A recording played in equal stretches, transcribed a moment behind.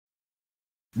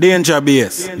Danger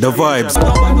Bass, the vibes.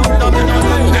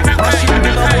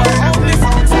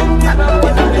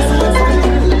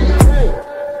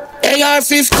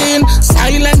 AR-15,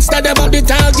 silence that about the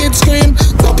target scream.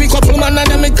 Copy couple man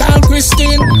and them me call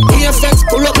Christine. EFX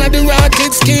pull up na the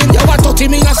rocket skin. Yo a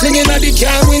 30 me a flinging at the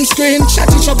car windscreen.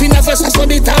 Shot it up in a vest so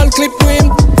the tall clip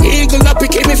rim. Eagle a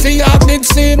picking me for your did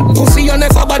sim. Pussy on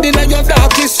never body na your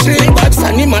darkest stream. But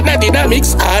funny man that did a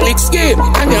mix all its game.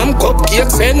 And yam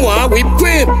cupcakes and one whipped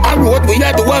cream. A road we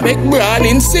a do a make brawl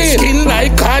insane. Skill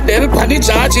like KARTEL pan the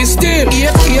charges still.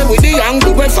 AK with the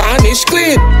angle we vanish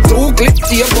clean. 2 clip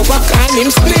tape over can him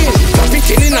split. Copy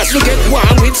killing us to get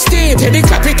one with steam. Teddy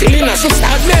copy killing us to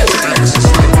start them.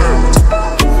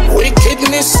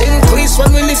 Wickedness increase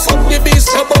when we lift up the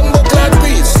beast. A bumbo clad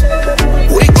beast.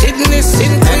 Wickedness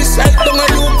increase like down a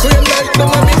Ukraine, like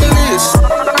down a Middle East.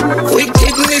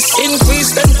 Wickedness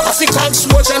increase, then African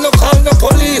soldier no call the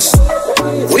police.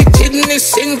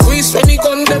 Wickedness increase when the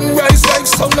gun them rise like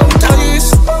some long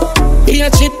ties.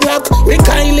 Here chip block, we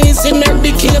kind lazy make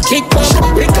the kill kick back.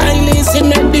 We kind lazy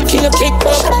make the kill kick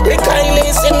back. We kind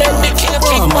lazy make the kill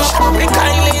kick back. We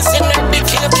kind lazy make the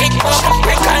kill kick back.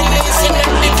 We kind lazy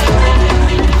make the kill.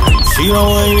 She a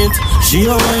whine it, she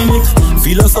a whine it.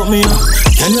 Feel us up me now,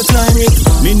 can you climb it?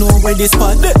 Me know where this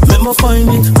spot, let me find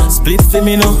it. Split for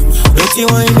me now, dirty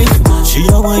whine it. She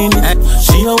a whine it,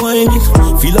 she a whine it.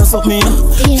 Feel us up me now,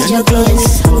 can you climb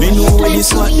it? Me know where this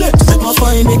spot, let me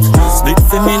find it. Split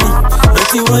for me now,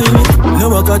 dirty whine it.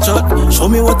 Now I got shot, show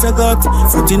me what I got.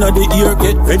 Foot in the ear,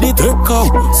 get ready to come.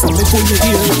 So me pull the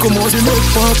ear, come out the neck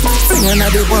pop. Finger in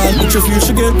the wall, but you feel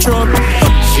she get trapped.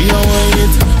 She a whine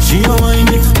it, she a whine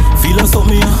it. Feel us up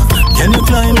me now, can you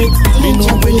climb it? Me know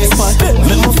where this spot,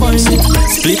 let me find it.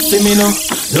 Split for me now,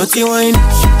 dirty wine.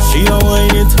 She a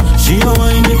whine it, she a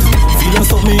whine it. Feel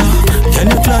us up me now, can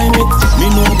you climb it? Me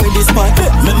know where this spot,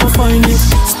 let me find it.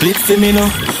 Split for me now,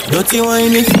 dirty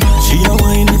wine it. She a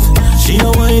whine it, she a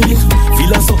whine it.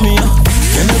 Feel us up me now,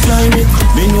 can you climb it?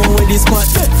 Me know where this spot,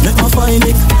 let me find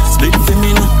it. Split for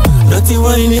me now, dirty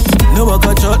wine it. Now I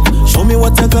got shot, show me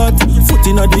what I got. Foot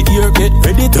in the ear, get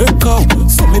ready to come.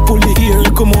 So me pull the ear,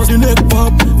 come out the neck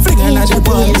pop. Finger in the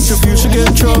ball, if you feel she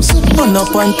get trapped. Run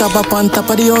up on top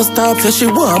of the house top. Say she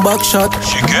want back shot,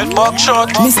 she get back shot.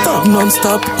 Me stop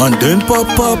non-stop, and then pop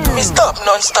pop. Me stop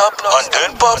non-stop, and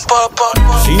then pop pop pop.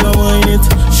 She a whine it,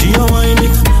 she a whine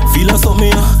it. Feel us up me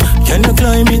now, can you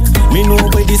climb it? Me know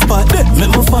where this spot,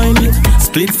 let me find it.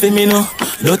 Split for me now,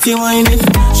 dirty whine it.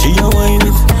 She a whine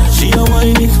it, she a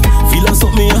whine it. Feel us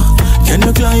up me now, can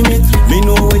you climb it? Me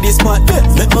know where this spot,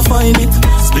 let me find it.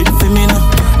 Split for me now,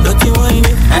 dirty whine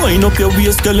it. Wind up your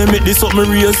waist, girl, and make this something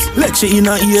race. Let she in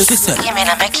her ears. She said, give me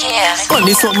the kiss. on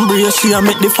this something brace, she a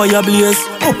make the fire blaze.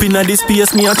 Up in this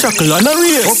space, me a chuckle on a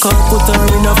race. Okay, put her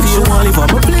in a field, wanna live on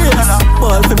my place.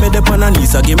 Ball for me dip on her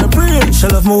knees, I give me praise. She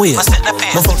love my waist,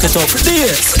 my fuck it up for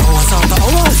days. I want out of a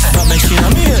wash, that make she a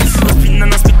maze. Rapping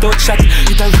and a spit out shot.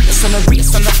 It a race and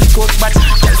a flick out bat.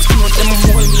 Girl skin out them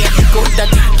hold me a flick out that.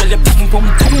 Girl you picking pum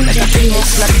tight like a thing of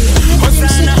flat.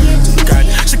 Hosanna, God,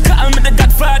 she call me the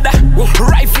Godfather.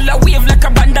 Rifle a wave like a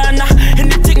bandana.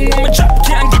 Anything on my drop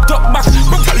can't get up back.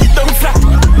 But I leave them flat.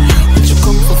 When you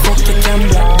come for fuck you can't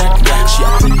block that. She a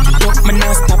pick it up, me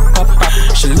nah stop pop pop.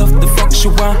 She love the fuck, she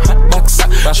want hot box.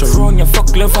 She run your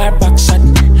fuck love her back shot.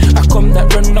 I come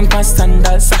that run down past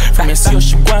sandals. From me see how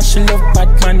she want, she love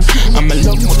Batman. I'm a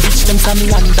love my bitch them from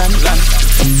London.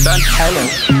 Hello,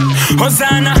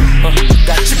 Hosanna.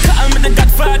 She call me the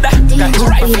Godfather.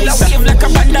 Rifle a wave like a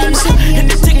bandana.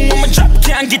 Anything on my drop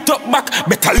can't get up back.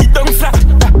 Better leave them flat.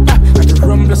 And the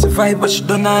rum plus the vibe, but she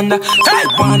don't under. I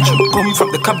want you come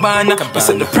from the cabana. I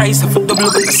said the price of a double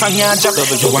with the song ya jack.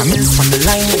 You want me from the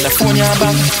line with the phone ya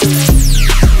back.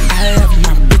 I love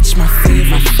my bitch, my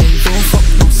favorite. Don't fuck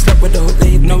no slut without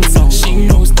leave no song. She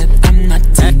knows that I'm not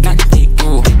taking.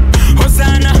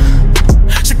 Hosanna,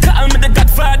 she call me the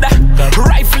Godfather.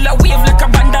 Rifle a wave like a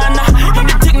bandana.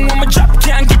 Anything on my drop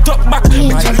can't get up back.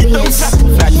 But I leave them flat.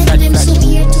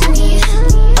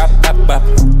 Bap, bap, bap.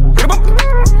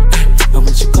 And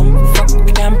when she come, fuck,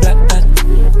 we can't black that.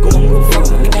 Come, fuck,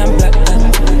 we can't black that.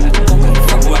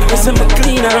 I say me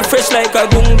clean and fresh like a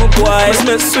gungo boy.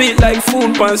 Smell sweet like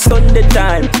food on Sunday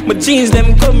time. My jeans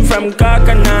them come from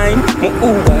Kaka 9. My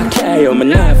Uber carry on my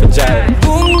knife and jive.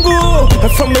 Gungo, I'm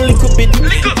from a little bit.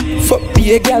 Fuck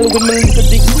be a gal with my little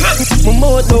dick. My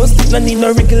motor still need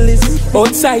no wriggles.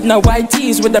 Outside now white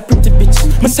tees with a pretty bitch.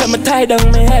 Myself me tie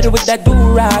down my head with that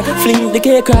do-rag. Fling the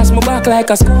cake across my back like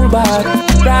a school bag.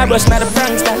 Ride rush not a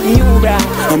pranks that new rag.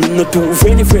 I'm not too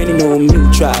friendly, no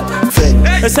mutual friend.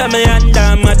 I say me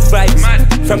under mad vibes.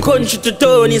 From country to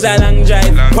town is a long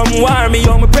drive. Come warm me,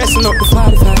 I'm pressing up the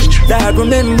 45. Dad,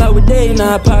 remember we day in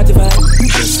our party vibe.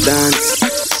 Just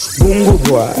dance, bungo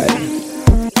boy,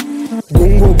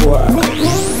 bungo boy,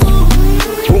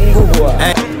 bungo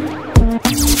boy,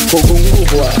 bungo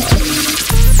boy.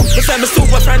 Cause I'm a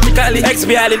super frantically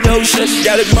expialidocious.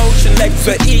 Got emotion, legs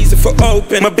for easy for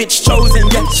open. My bitch chosen,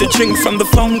 yeah, she drink from the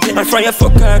fountain. I fry a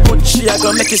fuck her good, she I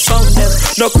gon' make it sound them.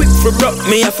 No quick for rock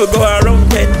me, I for go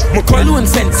around then. My cologne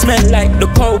scent smell like the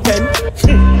Pope pen.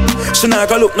 She not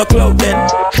go look no clothing.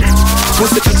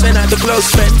 Who's the kitchen at the close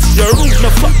friends? Your room no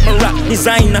fuck my rap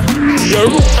designer. Your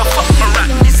room no fuck my rap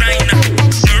designer.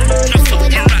 Your room no fuck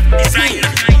my rap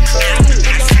designer.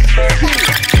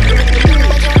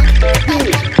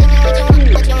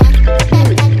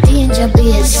 Yeah, do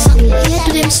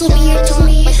them so weird to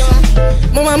me.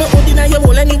 My mama hold in your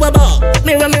hole and you a bar.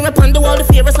 Mirror, mirror, pon the wall, the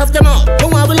favorites of them all. My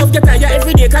mama will love your tire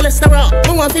every day, cholesterol.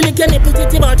 My mama feel like your nipple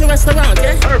titty bar to restaurant,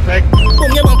 yeah? Perfect.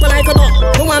 Boom, your bumper like a ball.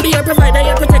 My mama be your provider,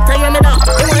 your protector, your medal.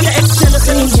 My mama your ex-jealous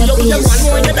and you love your one.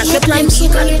 My mama your plan B,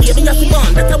 call it baby, you have to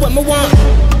born. That's what I want.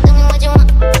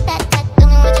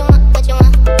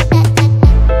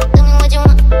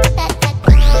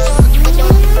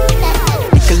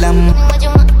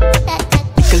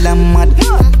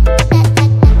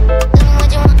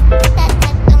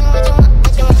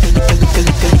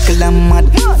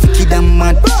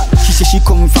 She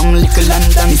come from little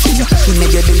London. She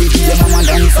make your belly be your mama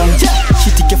dance on. She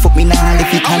take your fuck me now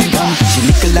if you calm down. She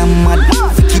little and mad,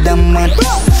 kid and mad.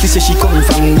 She say she come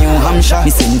from New Hampshire.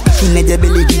 Me say she make your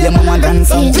belly be your mama dance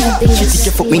on. She take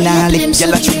your fuck me now if you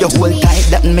like your whole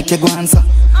tight that make you go answer.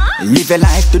 Live your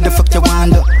life to the fuck you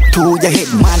want. To your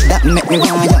head mad that make me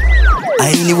want you.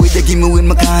 Anyway they give me when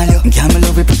me call you. Girl me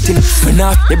love you pretty. When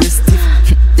off your breast stiff,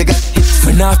 you got hips.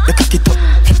 When off you cock it up,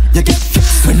 you get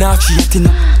fixed. When off she acting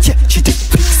up, yeah she take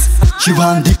pics. She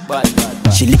want dick,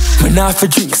 she lick. When off you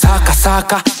drink saka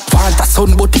saka. Want a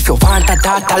son but if you want a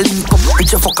daughter, link up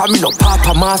with your fucker me no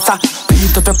papa master.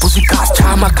 Beat up your pussy cause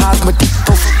charma cause me tick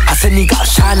tough. I say nigga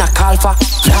shine a call for.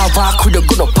 Yeah walk with a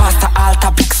gun up past the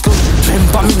altar big stone.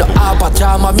 Remember me no abba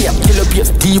drama, me a killer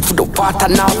beers deep with the water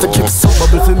now for drip so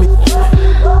bubble for me.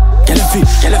 Get a fit,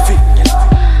 get a fit,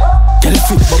 get a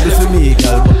fit, bubble for me,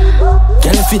 girl.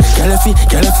 Get a fit, get a fit,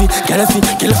 get a fit, get a fit,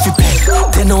 get a fit,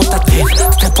 back. 10 out of 10.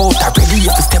 Step out already, you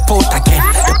have to step out again.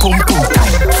 The pum pum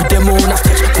time, put them on a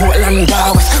stage. Portland,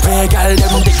 Galway, where girl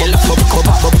them they get a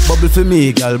bubble for me,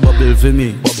 girl, bubble for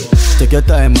me, bubble. Take your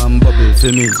time and bubble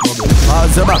for me, bubble.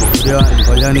 Pass the back, put your hand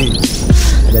for your knee.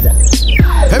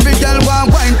 Every girl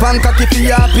want wine pan cocky for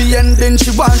happy ending.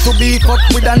 She want to be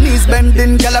fucked with her knees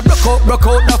bending. Girl a broke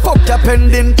out, the fuck ya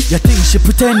pending. You think she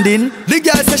pretending? The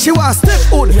girl say she want step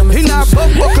hood in her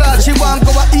bumbo class. She want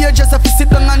go a ear just to sit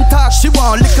down and talk. She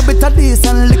want little bit of this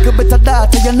and little bit of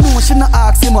that. You know she not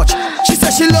ask you much. She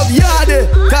say she love yardy.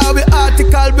 Cause we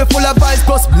article be full of vibes.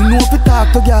 Plus we know if we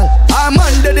talk to girl. Her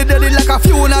man daddy like a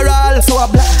funeral. So a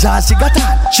black jazz she got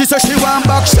on. She say she want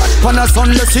back shot on a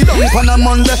Sunday. She down on a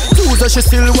Monday. Tuesday she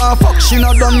still want fuck, she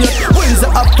not done yet. Wednesday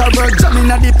after work,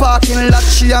 jamming at the parking lot.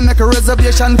 She a make a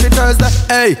reservation for Thursday.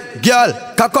 Hey, girl,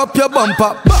 cock up your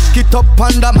bumper, back it up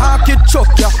and the market chuck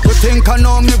ya. You think I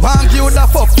know me, want you the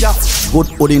fuck ya. Good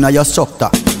hood inna your structure.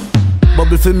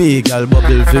 Bubble for me, girl,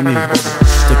 bubble for me.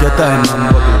 Take your time and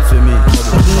bubble for me.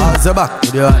 Pass your back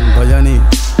with your hand for your knee.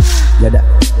 Yeah, that.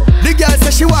 The girl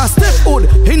say she want step hood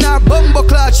in her bumbo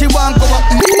clad. She want go up.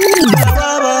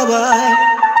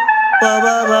 Bye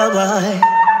bye bye bye.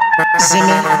 See me.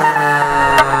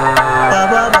 Bye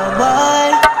bye bye bye.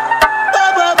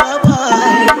 Bye bye bye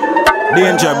bye.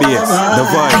 Danger BS, the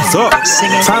vibes up.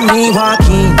 From me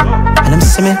walking, and I'm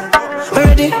see me. Me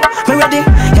ready,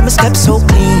 yeah, my step so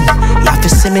clean. You have to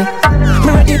see me. Me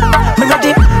ready. And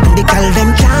the girl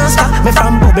them can't stop. Me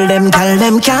from bubble them, girl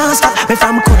them can't stop. Me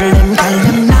from cuddle them, girl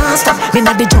them not stop. Me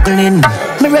not the juggling.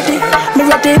 Me ready.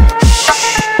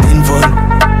 Painful,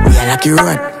 we are like you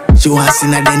run. She wants in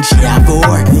her then she have a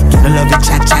word. I love the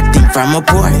chat thing from my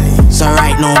port. So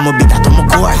right now I'ma beat that to my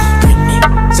core.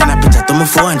 Send a picture to my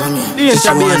phone. She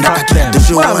want that key to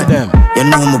show one. You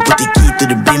know I'ma put the key to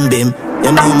the bim bim. You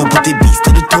know I'ma put the beast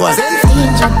to the toes.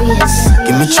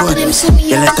 Give me short.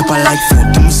 You let up a like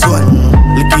food to my soul.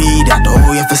 Look at that, oh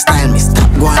you have to style me. Stop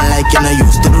going like you're not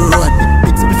used to the road.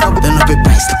 Then up a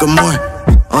price like a more.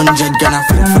 100 gonna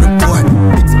flip for the port.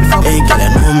 Hey girl,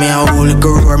 you know me, I hold a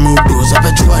girl, move those up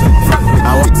a joint.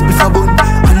 I want it before bun,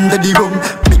 under the rum.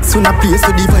 Mix on a place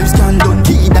so the vibes can done.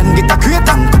 Kid and get a crate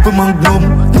and couple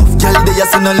magnum. Nuff girl, they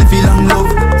just no live long love.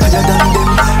 Higher than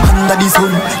them, under the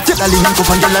sun. Get a link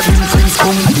up and girl a bring friends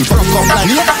come. The front come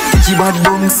like me, she bad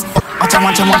bungs. At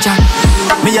watcha.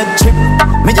 Me head chip,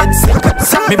 me head sick.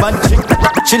 Me bad chick,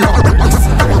 she love.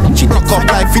 She knock up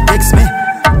like it takes me.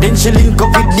 Then she link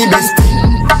up with the bestie.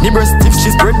 The breast if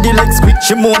she spread the legs quick.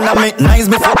 She wanna make nice,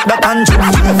 me fuck that and she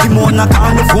wanna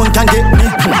call the phone can get me.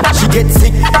 She get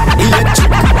sick, electric.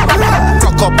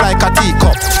 Rock up like a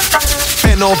teacup.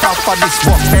 Bend over for this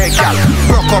walk, hey gal.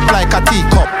 Rock up like a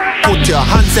teacup. Put your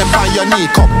hands up on your knee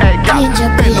cup, hey gal.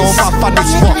 Bend over for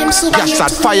this walk. Gas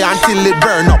that fire until it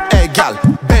burn up, hey gal.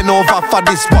 Bend over for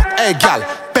this walk, hey gal.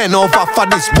 Bend over for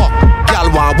this walk.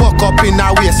 Gal want walk up in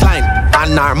her waistline,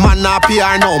 and her man up here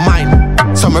no mine.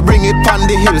 So me bring it on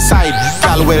the hillside.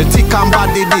 Gal well thick and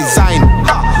body design.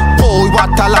 Boy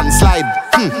what a landslide.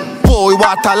 Boy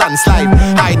what a landslide.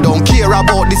 I don't care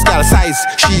about this gal size.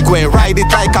 She go and ride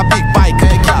it like a big bike,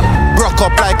 hey gal. Broke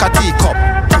up like a teacup.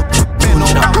 Bend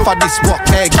over for this walk,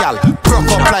 hey gal.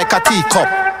 Broke up like a teacup.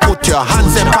 Put your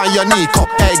hands up on your knee cup,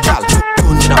 hey gal.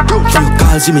 You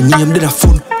calls me name, then a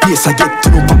phone. Yes, I get to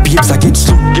know my babes, I get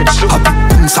slow. Happy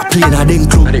things I play in a den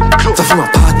club. So from a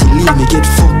party, leave me get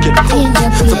fucked.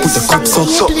 So put the cups up,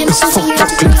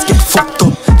 fuck, let's get fucked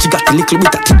up. She got a little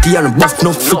bit of titty and a buff,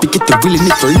 no flip it, you really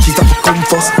need for it, she's up to come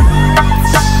first.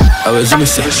 I was me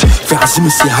say, fast me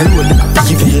say, I know that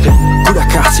I be there. Could I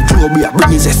cross the globe, I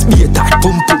bring his SB tight,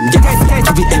 pum,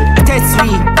 yeah. Test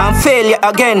me, I'm failure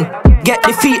again. Get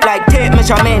the feet like tape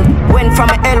measurement. Went from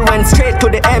a L, went straight to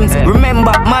the M's.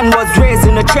 Remember, man was raised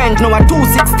in the trend. Now a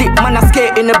 260, man a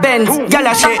skate in the Benz. Gyal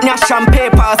a shake, nash and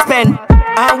paper spend.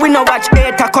 And we no watch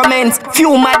hater comments.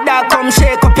 Few mad dog come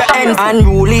shake up your ends.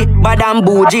 Unruly, bad and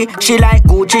bougie. She like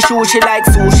Gucci shoe, she like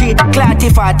sushi.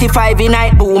 Clarty 45 in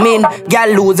night booming.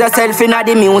 Gyal lose herself in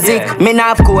the music. Me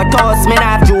nah have courthouse, me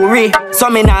nah have jewelry. So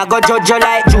me nah go judge you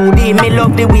like Judy. Me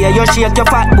love the way you shake your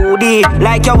fat booty.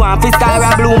 Like you want to star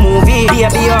a blue movie.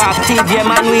 Baby you active, yeah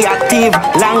man we active.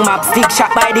 Long map stick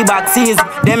shot by the boxes.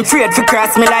 Them afraid to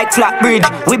cross me like flat bridge.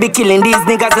 We be killing these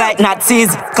niggas like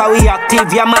Nazis. Cause we active,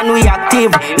 yeah man we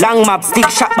active. Long map stick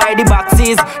shot by the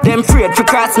boxes. Them afraid to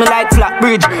cross me like flat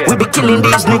bridge. We be killing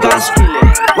these niggas.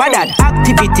 What that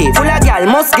activity? Full of gal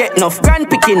must get enough grand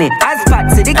bikini. As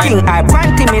Patsy the king, I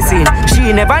panty missing.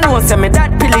 She never knows me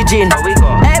that pillaging.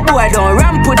 Hey boy don't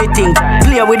ramp with the thing.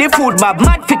 Play with the food bob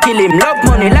mad fi kill him. Love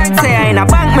money like say I in a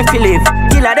bank me fi live.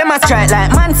 Killer them a strike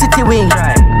like Man City wing.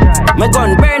 Me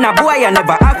gun burn a boy I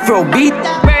never Afro beat.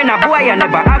 Burn a boy I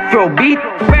never Afro beat.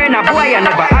 Burn a boy I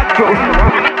never Afro.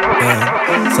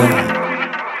 So,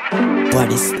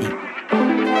 what is it?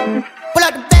 Pull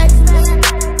out the best,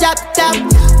 tap tap,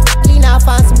 clean off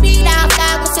and speed off,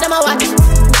 dog, go see them a watch.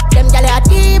 Them gyal a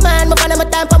demon, me find them a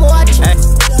time for me watch.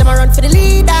 Them a run for the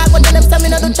lead, dog, but tell them some me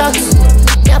no do chucks.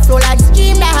 Me a flow like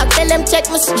stream, dog, tell them check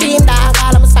my stream, dog.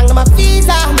 All of my song, them a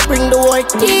visa, me bring the whole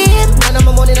team. None of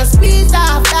my money no squeeze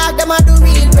off, dog, them a do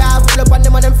real rap. Pull up on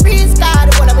them freeze, dog,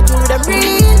 the one of me do them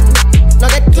real. Now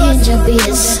get close,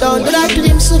 don't do that to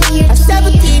them so here. At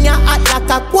 17, you act like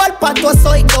a cold pot,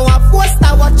 so it go a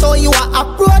 4-star, watch how you a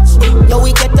approach. Yo, we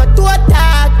get a toe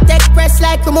tag, take press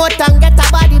like remote and get a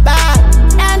body bag.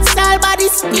 Dancehall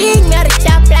body sting, you're the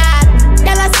chap lad.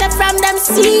 Tell us that from them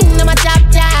scene, I'm a chap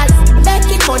jazz.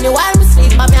 Making money while we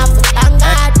sleep, but me have to thank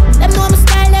God. Them know my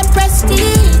style, them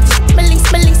prestige. Me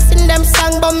listen them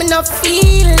song, but me no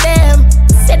feel them.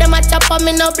 Say them a chop, but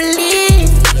me no believe.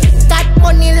 Got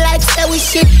money like say we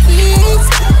shit please.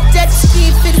 Jet ski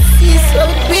for the seas, so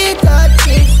we got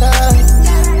Jesus.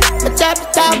 My chop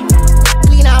top,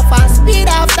 clean off and speed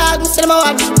off, dog, me see them a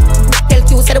watch. Tell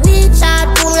Q say the weed shot,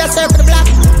 pull yourself to the block.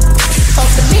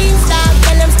 Fuck the means, dog,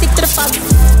 tell them stick to the fuck.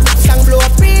 Song blow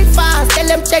up real fast,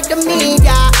 tell them check the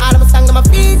media. All of my song, them a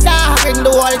visa, bring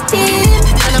the whole team.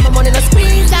 And I'm a money no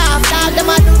squeeze off, dog,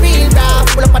 them a the real rap.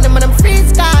 Pull up on them and them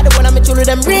freeze, card, the one I'm a jewelry,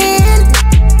 them real.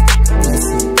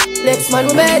 Next man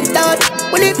we made it out.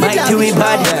 Mighty we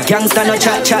bad, gangsta no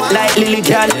chat like Lily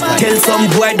Gal. Tell some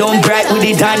boy don't bright with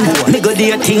the dan. Me go do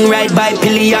your thing right by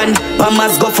Pillion.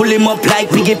 Bamas go full him up like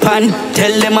Biggie Pan.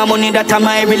 Tell them my money that I'm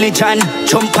my religion.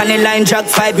 Jump on the line, drag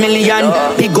 5 million.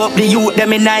 Big up the youth,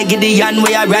 them in I Gideon.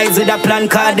 We a rise with a plan,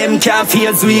 cause them can't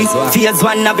phase we. Phase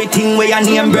one, everything we a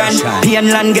name brand. Pain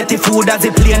land, get the food as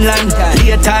a plain land.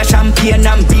 Later, champagne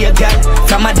and beer gal.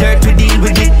 From a dirt we deal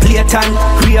with it, Playton.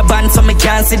 Real band so me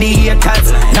can't see the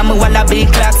haters. Now me wanna be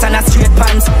clocks and a straight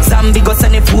pants. Some big us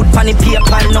and the food pan the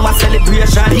paper. Now a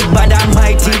celebration. Big bad and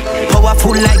mighty,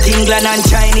 powerful like England and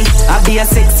China. I be a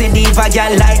sexy diva,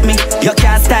 girl like me. You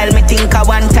can't style me, think a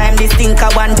one time. This think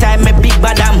a one time, me big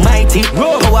bad and mighty.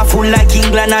 Powerful like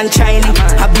England and China.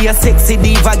 I be a sexy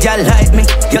diva, girl like me.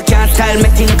 You can't style me,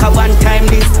 think a one time.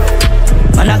 This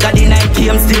Man, I got the night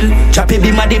game still. Choppy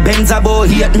be my the Benz about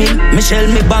 8 mil. Michelle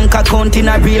me bank account in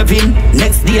a raving.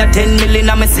 Next day 10 million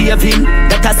I'm a saving.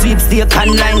 That a sweepstake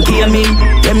online gaming.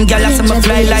 Them gyal some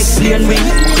fly like plane wing.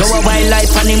 Go a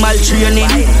wildlife animal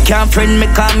training. Can't friend me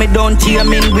call me don't tear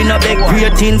me. We no beg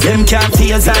ratings. Them can't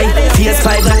phase I.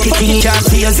 PS5 knock it in, can't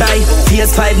phase I.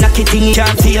 PS5 knock it in,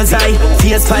 can't phase I.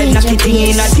 PS5 knock it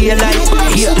in a daylight.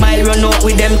 8 mile run out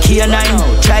with them K9.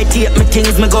 Try take me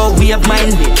things, me go wave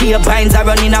mine. Key binds are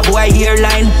running a boy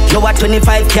hairline. You a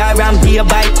 25 car and be a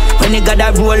bike. When you got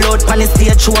a roll out pan the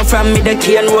stage show from me the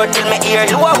cane road till me ear.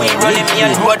 You a we running me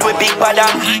on road with big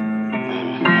badam.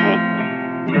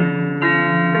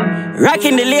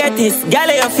 Rocking the latest, gal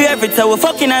your favorite, so we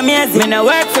fucking amazing. Me no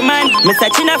work for man, me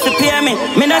searching up for pay me.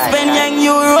 Me no spend young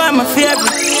euro on my favorite.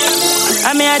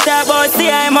 I'm here talk about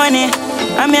CI money.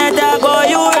 I'm here talk about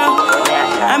euro.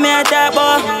 I'm here talk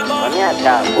about.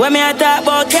 When me a talk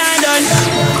about can't done.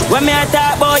 When me a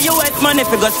talk about US money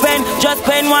fi go spend. Just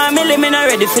spend 1 million, me not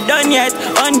ready for done yet.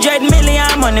 100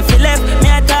 million money fi left. Me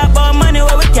a talk about money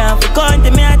where we can't fi count.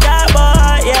 Me a talk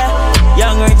about, yeah,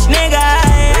 young rich nigga,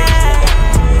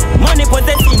 yeah. Money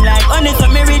possessing like honey, so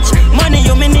me rich. Money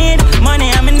you me need,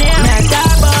 money I'm in need. Me a talk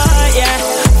about, yeah,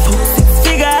 6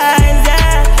 figures,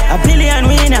 yeah. A billion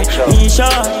winner, me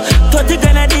sure. 30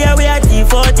 Canada, we are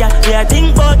T40, yeah. We are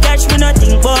think about cash, we not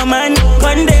think about man.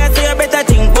 One day I say you better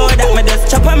think about that. Me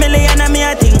just chop a million and me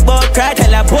I think about cry.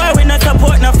 Tell a boy we not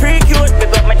support no free cute.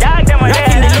 Because my dog them are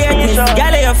rocking the latest.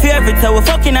 Gal your favorite, so we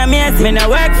fucking amazing. Me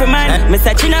no work for man, me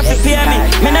searching up for pay me.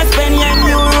 Me not spend young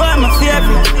euro on my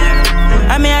favorite.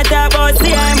 I'm here talk about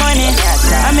CI money.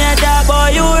 I'm here talk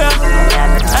about euro.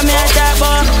 I'm here talk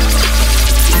about.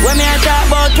 When me a talk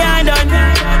about can't done.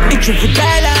 It you fi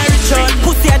die like rich out.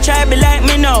 Pussy a try be like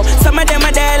me now. Some of them a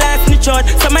die like snitch out.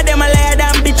 Some of them a liar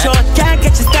than bitch out. Can't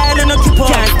catch a style and no keep out.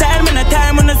 Can't style me no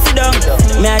time when no sit down.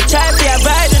 Me a try fi a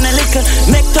ride and a liquor.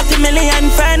 Make 30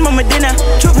 million find mama dinner.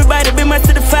 Trophy by the beamer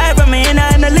to the 5 and me in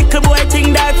and a little boy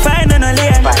think dog fine on a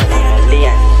lane.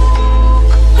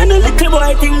 And a little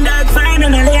boy think dog fine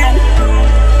on a lane.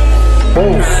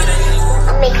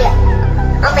 I'll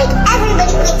make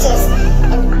everybody bitches.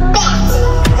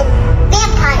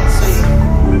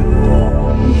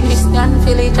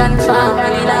 Village and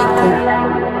family like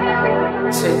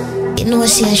you know,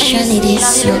 see a shiny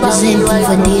this representing for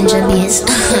DanceHall.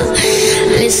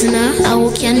 Listener, how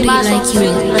can do it like you?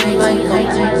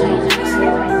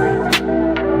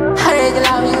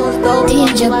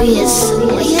 DanceHall,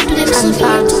 what you do them so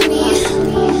bad to me?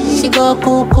 She go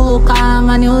cuckoo, calm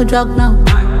a new drug now.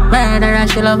 Murderer,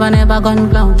 she love and never gun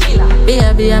clown.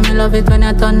 Baby, I me love it when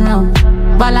you turn round.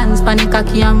 Balance, panic,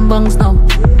 cocky and bungs now.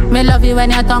 Me love you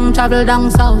when your tongue travel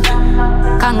down south.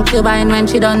 Concubine when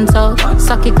she done so.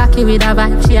 Sucky cocky with a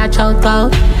vibe, she a chout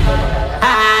out.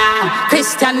 Ah,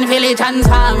 Christian village and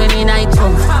harmony night show.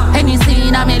 Any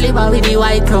scene I me live with the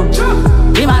white crown.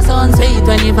 Be my son sweet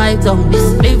 25 down.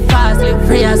 Live fast, live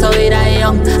free so we die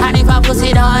young. And if I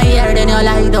pussy down here then you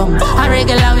lie down. A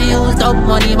regular we use up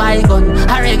money by gun.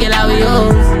 A regular we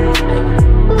use.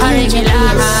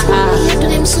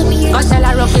 Cause tell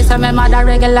her rough is my mother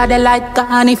regular the light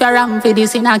gone. If you're wrong for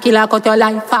this in a killer cut your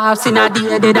life off. In a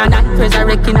day dead and night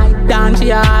resurrecting night down.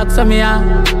 She asks for me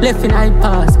left in I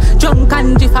pass. Drunk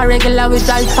and if a regular we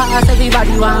drive fast.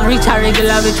 Everybody want rich a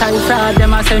regular we try fraud.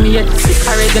 Them a send me yet sick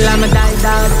a regular me die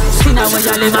dog. See now when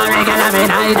you live a regular me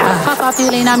die dog. Papa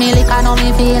feeling a me liquor now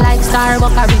me feel like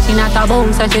Starbucks. A bitch in a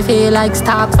taboo so she feel like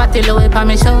Starks. Fatty low up on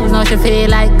me shoes now she feel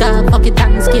like God. Pocket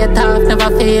and skate off never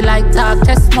feel like talk.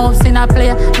 Chest moves in a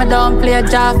play. Me don't play a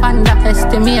job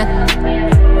underestimate.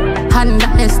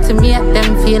 Underestimate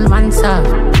them feel man soft.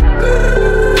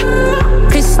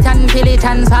 Christian village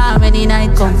and harmony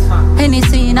night come. Any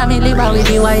scene I me live with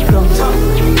the white rum.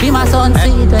 Be my son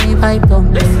sweet 25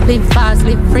 down. Live fast,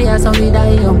 live free so we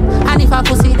die young. And if a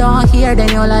pussy don't hear then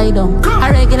you lie down.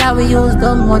 A regular we use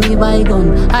dumb money by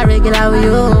gun. A regular we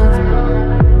use.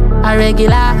 A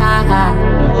regular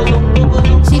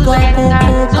she go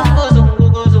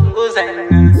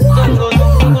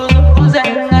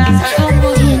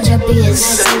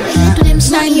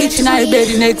Nine bitch in our bed,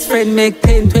 the next friend make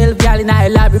 10, 12 gal in our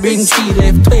lobby, bring 3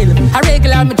 left 12. A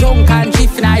regular me drunk and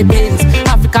drift in our Benz.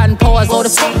 African powers, all the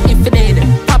fuck if you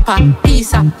dead. Papa,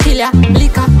 pizza, killer,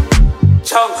 liquor.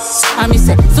 I me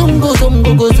say, zungu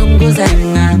zungu gu zungu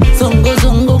zenga, zungu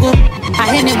zungu gu.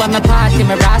 I anywhere my party,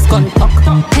 my rascal talk.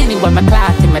 Anywhere my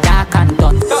party, my dark and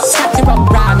done. Scotty rum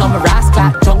brown on my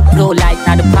rascal junk. Blue light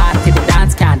now the party, the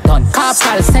dance can't done.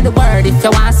 Cartel, say the word if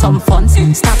you want some fun.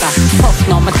 Stagger, fuck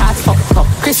no, my thoughts fucked up.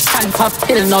 Christian pop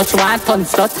pill, no she want ton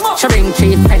slut. She ring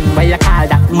tree pen, where you call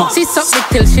that muck. She suck me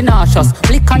till she nauseous.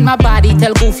 Blick on my body,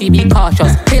 tell Goofy be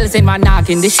cautious. Pills in my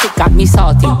noggin, this shit got me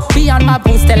salty. Be on my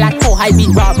boost, tell like oh I be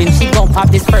robbing. She gon' pop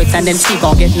this perk and then she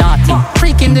gon' get naughty.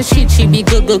 Freaking the shit, she be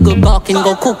good gawking.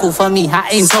 Go cuckoo for me, I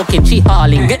ain't talking, she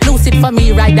hauling. Get lucid for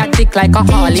me, ride that dick like a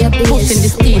Harley. Pushing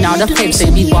this teen out the fence,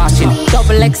 they be watching.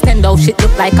 Double extend, oh shit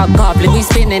look like a goblin. We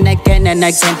spinning again and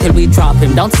again till we drop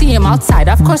him. Don't see him outside,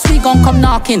 of course we gon' come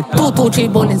knocking. 2, 2, 3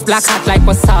 bullets, black hot like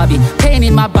wasabi. Pain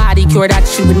in my body, cure that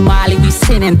shit with Molly. We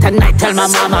sinning tonight, tell my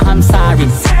mama I'm sorry.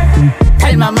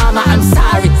 Tell my mama I'm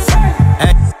sorry.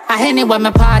 I anywhere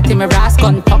my party, my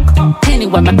rascal talk.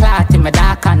 Anywhere my party, my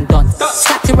dark and done.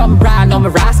 Scotty rum brown on my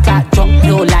rascal junk.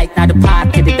 Blue light now the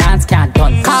party, the dance can't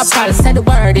done. Cartel, say the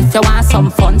word if you want some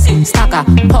fun. Stagger,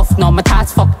 puff, no my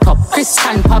thoughts fucked up.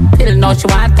 Christian pop pill, no she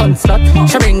want ton slut.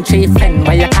 She ring tree friend,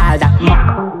 where you call that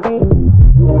muck.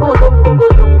 We're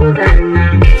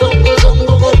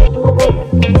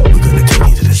gonna take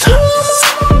you to the top.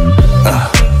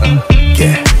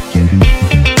 Yeah.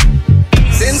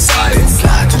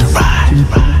 Slide to the right,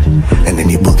 and then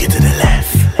you book it to the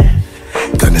left.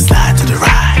 Gonna slide to the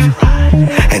right,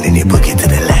 and then you book it to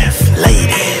the left.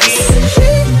 Ladies.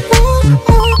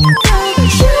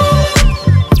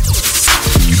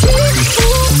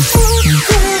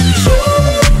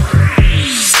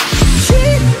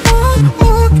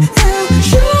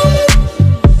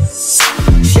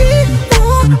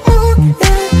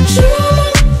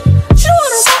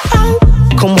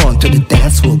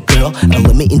 And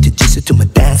let me introduce you to my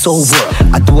dancehall world.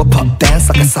 I do a pop dance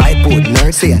like a sideboard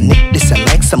nerd. Say I nick this, I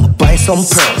like some, buy some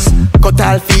pearls.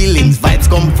 KARTEL feelings, vibes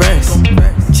come first.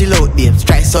 Chill out, babes,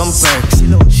 try some perks.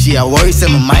 She a worry, say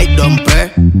my mic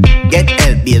dumper. Get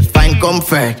help, babes, find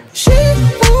comfort. She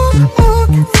won't walk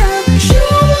and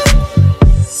show.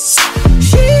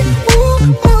 She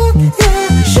won't walk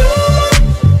and show.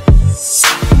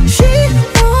 She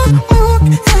won't walk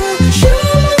and show.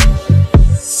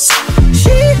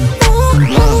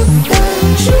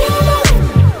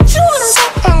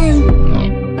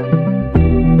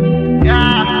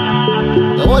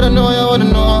 You wanna know.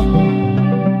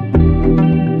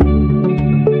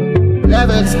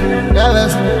 Levels,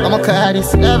 I'ma call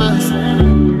this levels.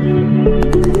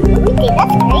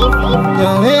 Yo,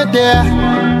 hit there.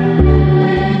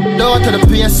 Down to the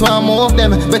place so I move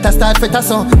them. Better start fit a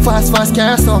song. Fast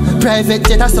car song. Private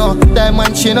jet a song.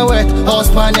 Diamond chain a worth. House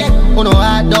panic. Who know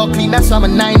hard dog clean. That's why I'm a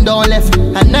 9 down left.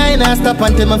 A 9 I stop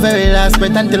until my very last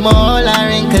breath. Until my whole I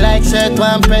wrinkle like shirt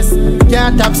one press.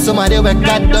 Can't tap somebody where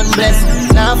God done bless.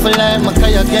 Now for life, my call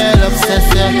your girl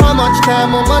obsessed, yeah. How much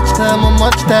time me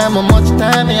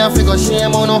I figure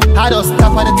shame on no. I just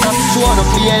stop at the top, she wanna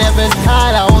play levels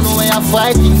hard. I wanna where I'm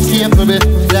fighting, capable.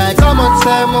 Like how much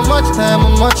time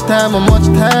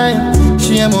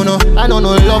shame on no. I don't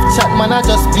know love chat, man, I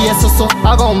just be so.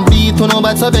 I gon' beat to no,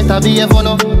 but so better behave on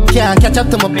no. Can't catch up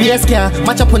to my pace, can't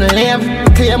match up on the lame.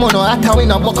 Claim on no, I can't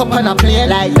win a buck up on a plane.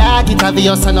 Like that, it have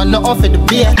us and I'm not off at the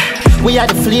beer. We are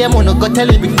the flame, on no go tell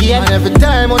it begin. And every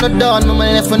time on the dawn,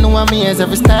 my left on no amaze.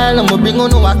 Every style I'm bring on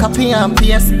no a copy and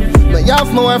paste. But you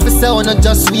have more for sale, no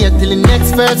just wait till the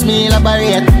next first me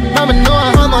elaborate. Mama know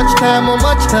how much time me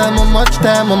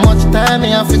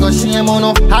I figure shame on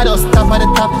no. I just stop at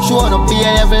the top, she wanna be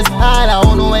a levels hard. I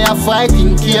don't know where you're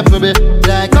fighting, capable.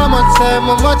 Like how much time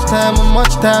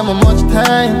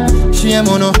shame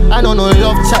on no. I don't know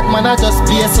love chat, man, I just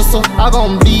be so. I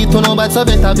gon' beat to no, but so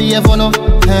better behave on no.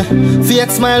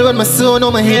 Fake smile when my son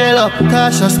on my hair up.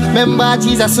 Cautious, remember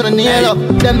Jesus on the nail up.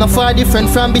 Them not far different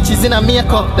from bitches in a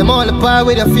makeup. Them all apart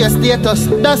with a fear status.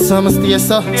 That's how I stay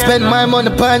so. Spend my money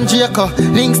pan Jacob.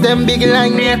 Links them big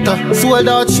like NATO. Sold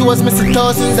out shows, missing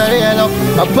thousands of real up.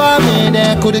 Apart me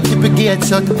there, couldn't keep a gate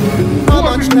shut. How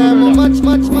much time, how much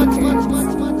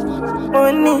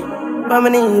money, Mama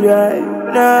need right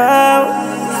now.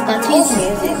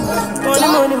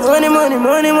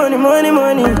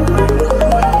 Money.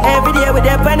 Every day with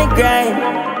that panic grind.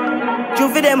 True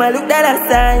for them, I look that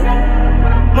aside.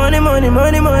 Money.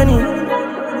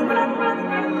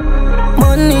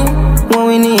 What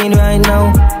we need right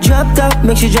now. Drop top,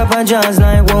 make sure drop a jazz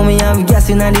like when we have gas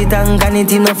in the tank and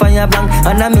it enough on your bank.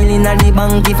 And $1 million at the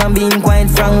bank if I'm being quite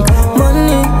frank.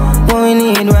 Money, what we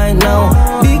need right now.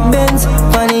 Big Benz,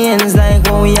 funny ends like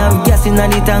when we have gas in the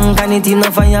tank and it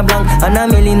enough on your bank. And $1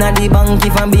 million at the bank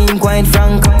if I'm being quite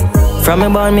frank. From me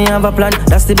born, me have a plan.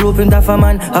 That's the blueprint of a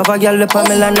man. Have a girl up on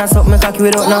me land, that's up me cocky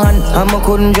without no hand. And me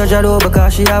couldn't judge her though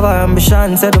because she have her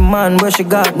ambition. Said the man where she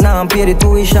got now and pay the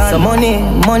tuition. So money,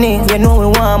 you know we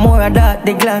want more of that.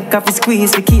 The Glock off the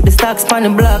squeeze to keep the stocks on the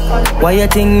block. Why you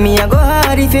think me I go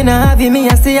hard if you not have me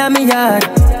I stay at me yard?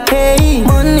 Hey,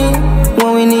 money,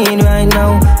 what we need right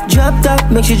now. Drop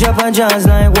top, make she drop her jaws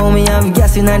like when we have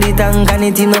gas in the tank and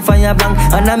it enough on your bank.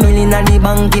 And $1 million at the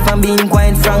bank if I'm being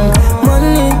quite frank.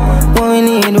 Money, what we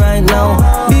need right now.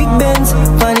 Big Benz,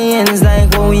 funny ends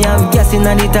like when we have gas in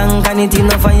the tank and it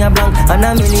enough on your bank. And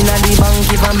 $1 million at the bank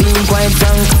if I'm being quite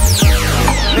frank.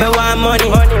 Me want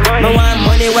money, me want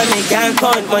money when me can't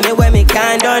count, money when me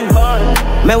can't done.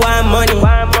 Me want money,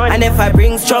 and if I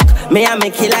bring struck, me and me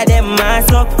killer them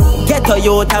mass up. Get a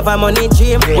youth have a money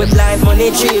dream, we blind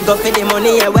money tree, go for the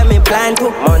money yeah, when me plan to.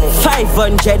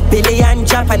 500 billion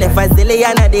drop, and if a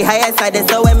zillion at the highest side, that's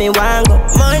so when me want go.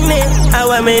 Money, I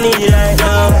want me need right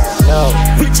now.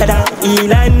 Richer than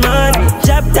Elon man.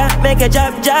 Drop top, make a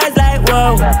drop jazz like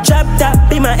wow. Drop top,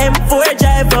 be my M4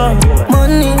 driver.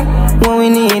 Money, what we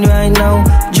need right now.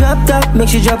 Drop top, make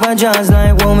she drop her jaws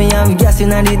like when we have gas in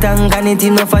the tank and it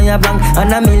enough on your bank.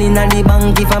 And $1 million at the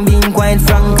bank if I'm being quite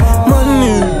frank.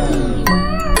 Money.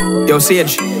 Yo,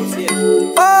 Sage.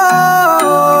 Oh,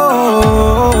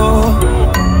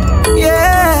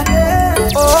 yeah.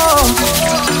 Oh,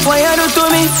 why you do to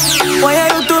me? Why you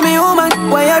do to me, woman?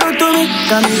 Why you do to me?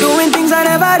 Got me doing things I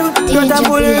never do. Don't have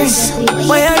bullying.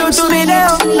 Why you do to me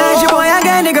now? Now she boy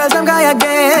again, the girls I'm guy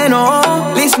again.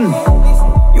 Oh, listen.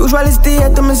 Usually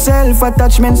stay to myself,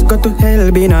 attachments go to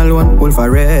hell, being alone will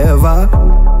forever.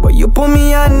 But you put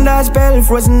me under spell,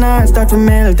 frozen heart start to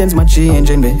melt, hence my change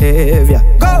in behavior.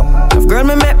 Go! If girl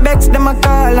me met Bex, them a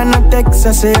call and a text,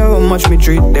 I say how much me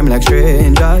treat them like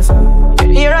strangers.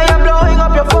 Here I am blowing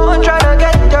up your phone, trying to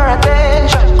get your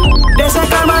attention. There's a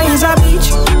karma is a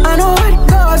beach, I know what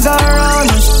goes around,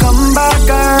 just come back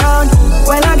around.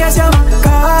 Well I guess I'm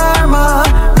karma,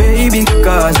 baby,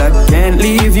 cause I can't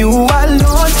leave you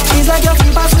alone. It's like your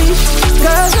feet are sweet,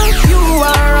 cause you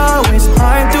are always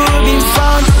hard to be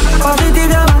found.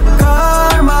 Positive, I'm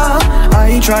karma,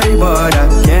 I try but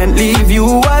I can't leave you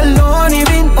alone.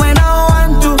 Even when I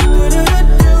want to,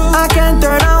 I can't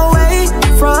turn away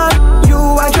from you.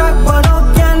 I try but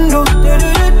I can't do.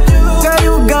 Girl,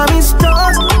 you got me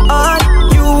stuck on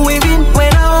you. Even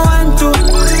when I want to,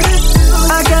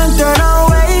 I can't turn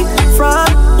away from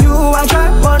you. I try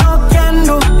but I can't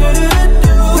do.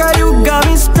 Girl, you got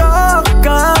me stuck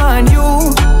on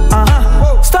you.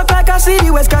 Stuck like a CD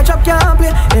where scratch up can't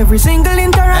play. Every single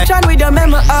interaction with them in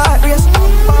my heart race.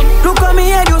 Look at me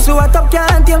head, you so what up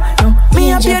can't tell. No,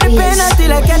 me I pay the penalty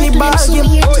like any ball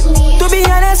game. To be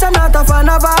honest, I'm not a fan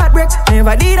of heartbreak.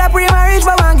 Never did a pre-marriage,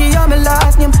 but one give you my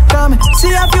last name. Come see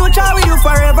a future with you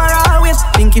forever always.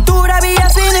 Think it would be a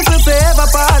sin if we forever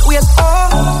part ways.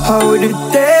 Oh, how the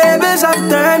tables have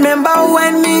turned. Remember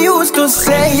when me used to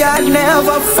say I'd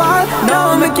never fall.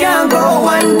 Now me can't go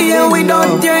one day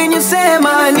without hearing you say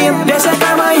my name. There's a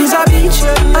karma is a beach,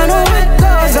 I know what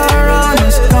goes around,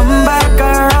 just come back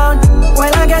around.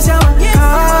 Well I guess I'm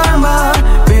karma,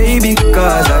 baby,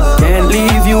 cause I can't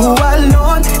leave you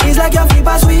alone. It's like your feet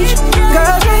are sweet,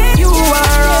 girls like you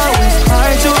are always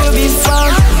hard to be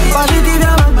found. Positive,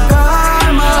 I'm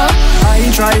karma,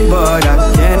 I try but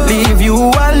I can't leave you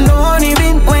alone.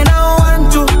 Even when I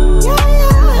want to,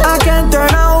 I can't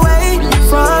turn away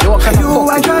from you.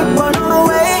 I try but no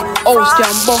way. Oh,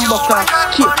 scam bomba class,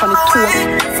 keep on the tour.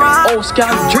 Oh,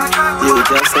 scam drink.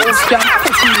 Oh, scam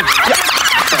pussy.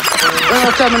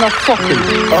 Don't tell me no fucking.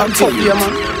 I'm fuck you,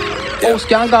 man. Oh,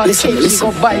 scam got the chips,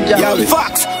 go buy jam. Yeah,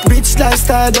 Fox. Rich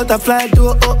lifestyle, butterfly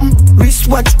door open.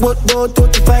 Wristwatch, but about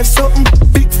 35 something.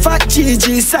 Big fat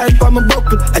GG, side by my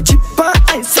buckle. A chip on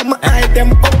ice, so my eye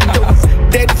them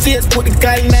up. Dead face, put the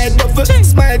guy night bubble.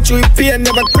 Smile through pain,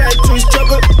 never cry through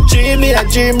struggle. Dream me a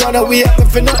dream, run away, I'm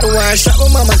for nothing. One shot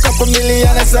with mama, couple million,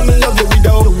 and some love you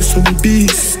without house on the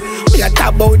beast. Me a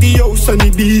talk about the house on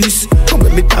the beast. Come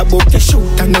when me talk about the shoot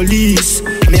and the lease.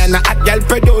 Me and a hot girl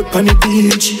spread out on the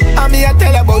beach. And me a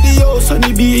tell about the house on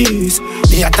the beast.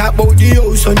 Me a talk about the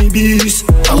house on the beast.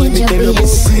 And when me tell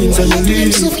about greens on the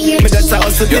leaves. Me that's a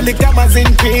hustle till the cameras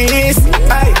increase.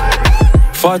 Aye.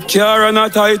 Fat car and a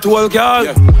tight wall girl.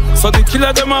 So the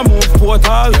killer them a move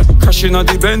portal. Crashing on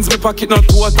the Benz, me pocket not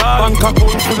total. Bank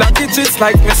account full of digits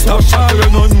like me stuff. You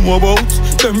don't know about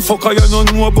them fucker, you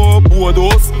don't know about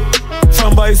bodos.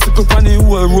 From bicycle on the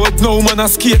whole road. Now man a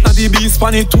skate na the beast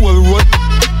on the toll road.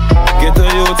 Get a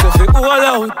youth if it all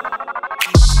out.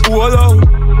 All out.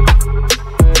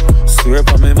 Swear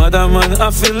for me mother man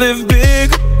I feel live big.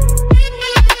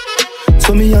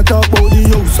 So me a talk about the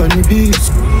house and the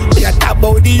beast. Me a talk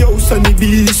about the house and the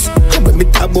beast. And when me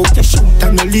talk about the shoot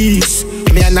and the lease,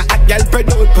 me and a hot girl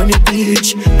spread out on the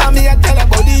beach. And me a tell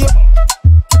about the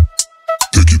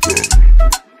take it on.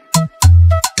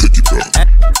 Take it on.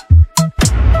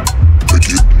 Take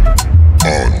it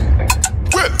on.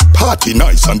 Well, party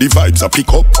nice and the vibes a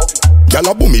pick up. Gyal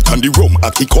a boom it and the rum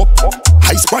a kick up.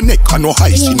 Ice for neck and no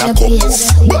ice in a cup.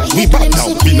 But we back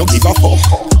now, we no give a fuck.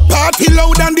 Party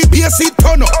loud and the bass it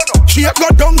turn up. She a go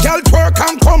down, gyal twerk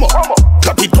and come up.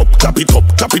 Clap it up, clap it up,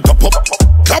 clap it up, up.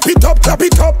 Clap it up, clap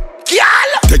it up.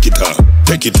 Gyal, take it on,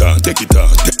 take it on, take it on,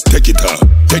 take it on,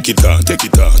 take it on, take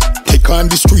it on. Take on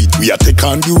the street, we a take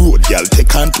on the road, gyal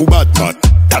take on to bad man.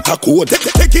 That a code,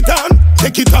 take it on,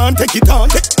 take it on, take it on,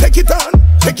 take it on,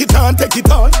 take it on, take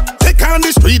it on. Take on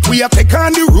the street, we a take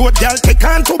on the road, gyal take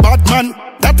on to bad man.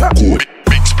 That a code.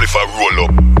 Big spliff a roll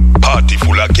up. Party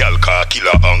full of gyal car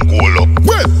killer and goal up.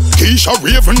 Well, Keisha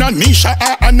Raven and Nisha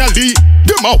are Annalie.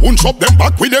 Them a hunch up them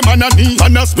back with them and a knee.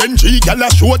 And a spend G, gyal a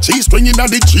show G string in a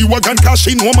the G-Wagon cash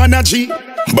in home and a G.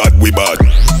 Bad we bad,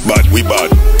 bad we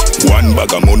bad. One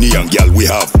bag of money and gyal we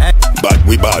have. Bad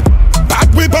we bad,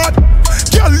 bad we bad.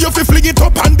 Gyal you fi fling it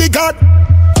up and the god.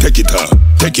 Take it on,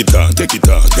 take it on, take it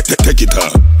on, take it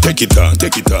on, take it on,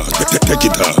 take it on, take it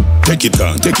on, take it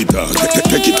on, take it on,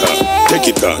 take it on, take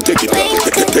it on, take it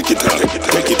on, take it on,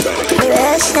 take it on.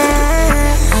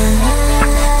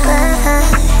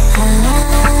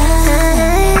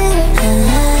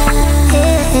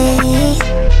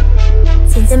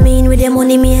 Since I mean with the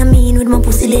money, me I mean with my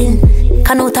pussy then.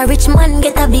 Can out a rich man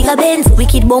get a bigger Benz.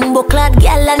 Wicked bumbo clad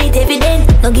gal and it evident.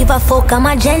 No give a fuck, I'm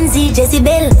a Gen Z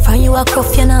Jezebel. From you a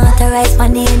cruff, you not authorized for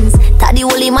names. Taddy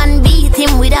holy man beat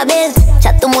him with a belt.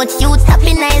 Chat too much youth,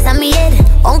 tapping eyes on me head.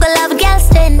 Uncle have gal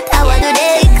strength, I want to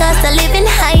day. Cost of living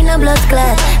high, no blood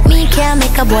clot. Me can't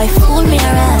make a boy fool me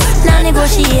ass. Now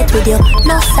negotiate with you,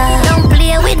 no sir. Don't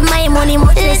play with my money,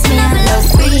 much less me I love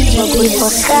free. No good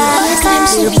for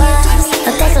cars, real boss,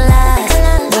 no take a loss.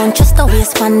 Don't trust the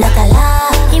waste man that I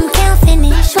love. Him can't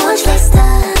finish, much less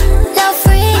star. Love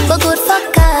free, but good for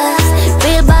cars.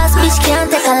 Real boss bitch can't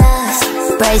take a loss.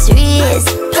 Price raise,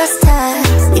 plus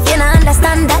stars. If you don't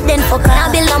understand that, then fuck her.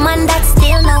 Now be no man that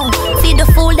still now. Feed the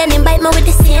fool, then invite me with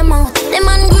the same mouth. Them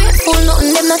ungrateful,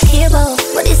 nothing them not care about.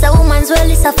 But it's a woman's world,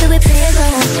 it's a feel we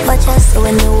playground. But just so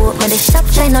when you walk me the shop,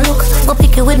 tryna look. Go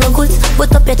pick you with my goods.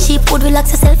 Put up your cheap wood,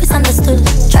 relax yourself, it's understood.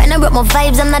 Tryna break my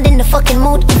vibes, I'm not in the fucking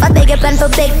mood. If I beg a plan for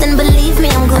beg, then believe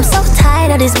me, I'm good. I'm so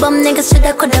tired of this bum niggas,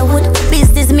 shoulda, coulda, would.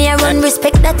 Business me, I run,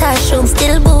 respect that I show.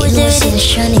 Still bullshit,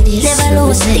 never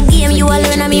lose. The game you all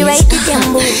learn, me right, the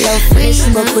damn boot. Love free,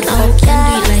 but good for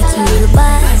cars. Real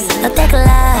boss, no take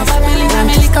last. I'm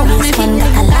just a waste man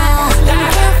that I love.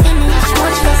 Can't finish,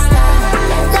 much less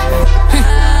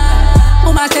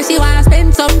Mama says she wanna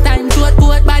spend some time. Short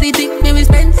body thick, me we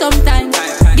spend some time.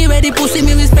 Give her the pussy,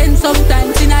 me we spend some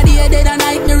time. Inna the dead and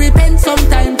night, me repent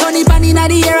sometime. Funny pan inna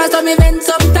the air, so me vent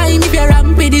sometime. If you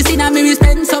ramp with this inna me, we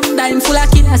spend some time. Full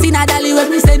of killers inna dolly when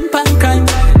me send pan crime.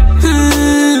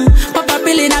 Papa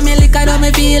pill inna me liquor, know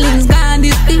me feelings gone.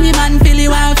 This thing man feel it,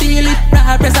 want feel it.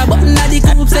 Press a button at the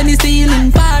coops and the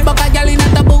ceiling. Far buck a gal inna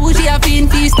the bush, she a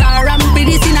fiend feast. Ramp with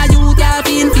this inna you, can't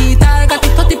fiend feet. Got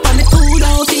it 30 on the 2,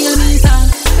 don't feel me son.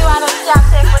 You wanna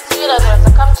take with children to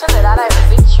come chill it, I have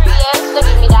been 3 years to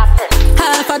give me that hurt.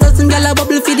 Half a dozen gal a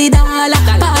bubble for the dollar.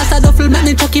 Pass a duffel, make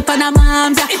me chuck it on a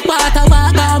mom's. Water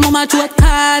walk, mama throat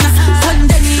corner.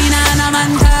 Sunday and a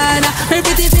Montana. Her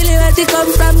pretty filly where she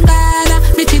come from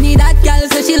Ghana. Me chinny that gal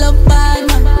say she love bad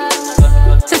man.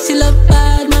 Say she love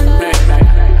bad man.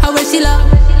 How where she love?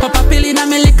 Papa pill inna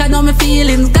me liquor, know me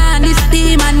feelings gone. This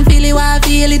steam and feel it, want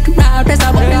feel it. Raw press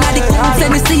a button at the coops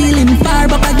and the ceiling. Far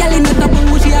but a gal inna the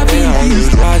bush, she a feel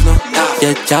it.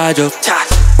 Get charge up.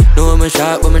 Know me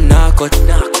shot when me knock out.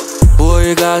 Pour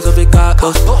your glass up, it got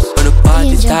us. When the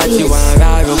party starts, she wanna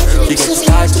ride up. She get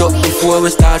started up before we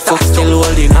start fuck. Still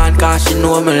holding on cause she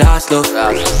know me last love. So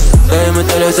let me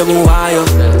tell you something why you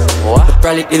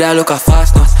probably did I look a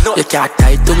fast now. You can't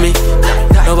tie to me.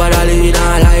 Nobody living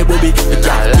a lie, baby. You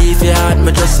can't leave your heart,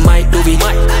 me just might do it.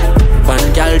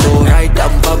 One girl do right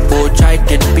and pop out try.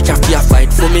 Get picture for your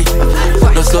fight for me.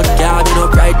 No slut can't be no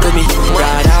pride to me.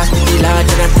 Brad ass to the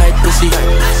large and a tight pussy.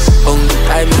 Hungry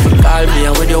time if you call me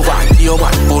and when you want you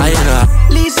want bull.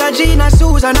 Lisa, Gina,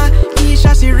 Susanna,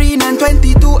 Keisha, Serena and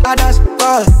 22 others.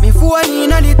 Call me phone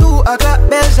in at the 2 o'clock.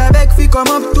 Bells I beg fi come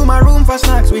up to my room for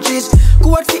snacks, which is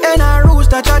code fi end a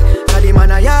rooster chat. Cause the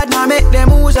man a yard now make them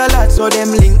use a lot. So them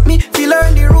link me fi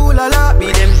learn the rule a lot.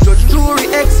 Me them judge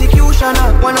jury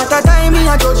executioner. One at a time me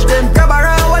a judge them. Grab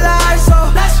around all our so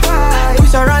that's right.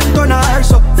 Twist around turn her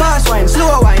so fast wine,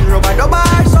 slow wine, rubber double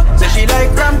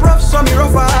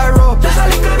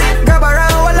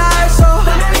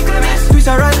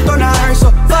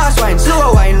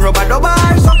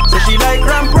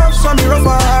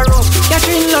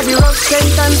have a rough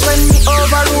sentence when me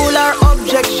overrule her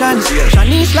objections.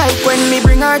 Shanice like when me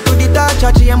bring her to the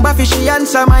torture chamber, she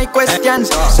answer my questions.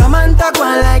 Samantha go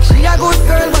like she a good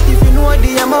girl, but if you know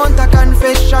the amount of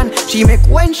confession she make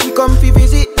when she come to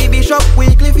visit the bishop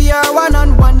weekly for her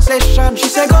one-on-one session. She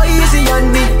say go easy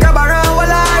on me, grab her and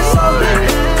hold her so.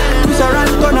 Twist her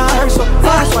and turn her so.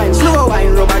 Fast wine, slow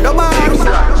wine, rubber double.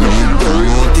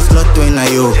 This lot when I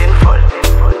you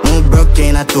move broke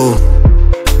in a two.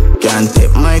 Can't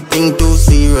take my thing too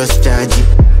serious, charge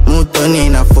it. Move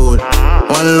turning a fool.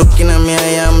 One looking at me,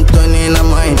 I am turning a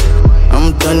mind.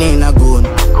 I'm turning a goon.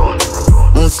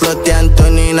 Move slutty and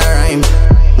turning a rhyme.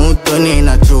 Move turning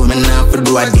a tune. Man, I have to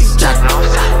do a diss track.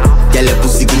 Tell your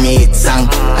pussy give me hit song.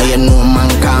 I know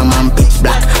man calm and pitch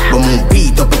black, but move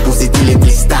beat up your pussy till it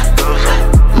blister.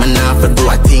 Man, I have to do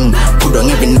a thing. Put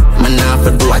on every man, I have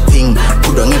to do a thing.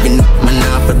 Put on every man,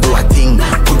 I have to do a thing.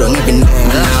 Put on every man,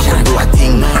 I have to do a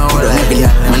thing. Put on every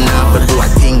man, I have to do a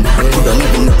thing. Put on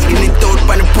every skin it out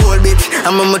on the pole, bitch.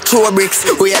 I'm a mature bricks.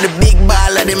 We are the big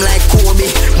ball of them like Kobe.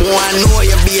 More I know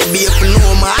you, baby, if you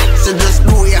know my heart, so just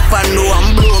do your fan, know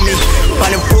and blow me.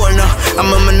 On the pole now, I'm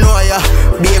a manoya.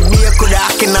 Baby, you could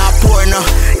have cannot pour now.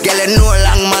 Girl, you know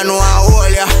long man who I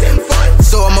hold ya.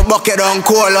 So I'm a bucket on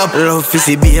call up. Love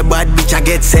to be a bad bitch, I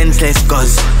get senseless.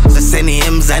 Cause the send the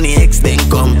M's and the X then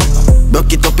come.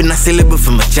 Buck it up in a syllable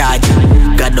for my charge.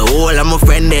 Got the whole of my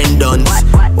friend then done.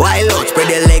 Wild out,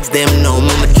 spread their legs them now.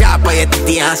 Mama chop on your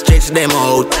titty and stretch them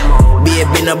out.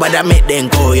 Baby, nobody make them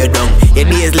go you down.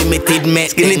 Your days limited,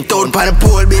 mate. Skin it out on the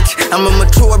pole, bitch. I'm a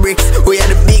mature bricks. We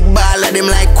are the big ball of them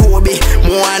like Kobe.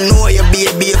 More I know you,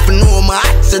 baby, if you know my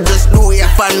heart, so just do your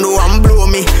fan, do and blow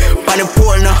me. On the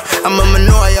pole now, I'm a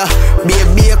manoya.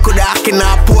 Baby, you could have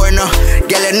cannot pour now.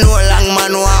 Girl, you know long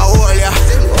man who I hold ya.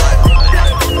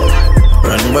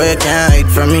 Run boy, you can't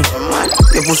hide from me.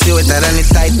 Your pussy wetter than the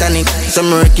Titanic. So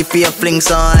me recky for your fling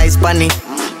some ice panny.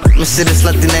 Me see the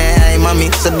slut in the eye,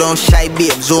 mommy. So don't shy,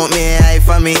 babes, don't me eye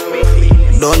for me.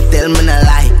 Don't tell me no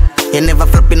lie. You never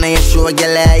flipping on your show,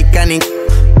 girl, iconic.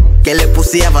 Girl, your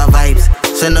pussy have a vibes.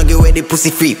 So no give away the pussy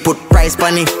free, put price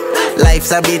pan it.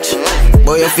 Life's a bitch,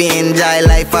 boy, if you enjoy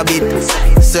life a bit.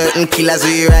 Certain killers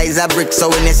will rise a brick. So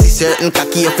when you see certain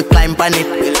cocky, you fi climb pan it.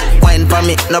 Wine for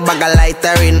me, no bag of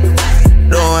lighter in.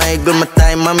 Don't ignore my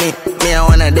time, mommy. Me a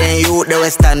one of them youth, they will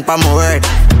stand for my word.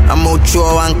 I'm out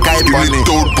show and kite on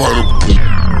it.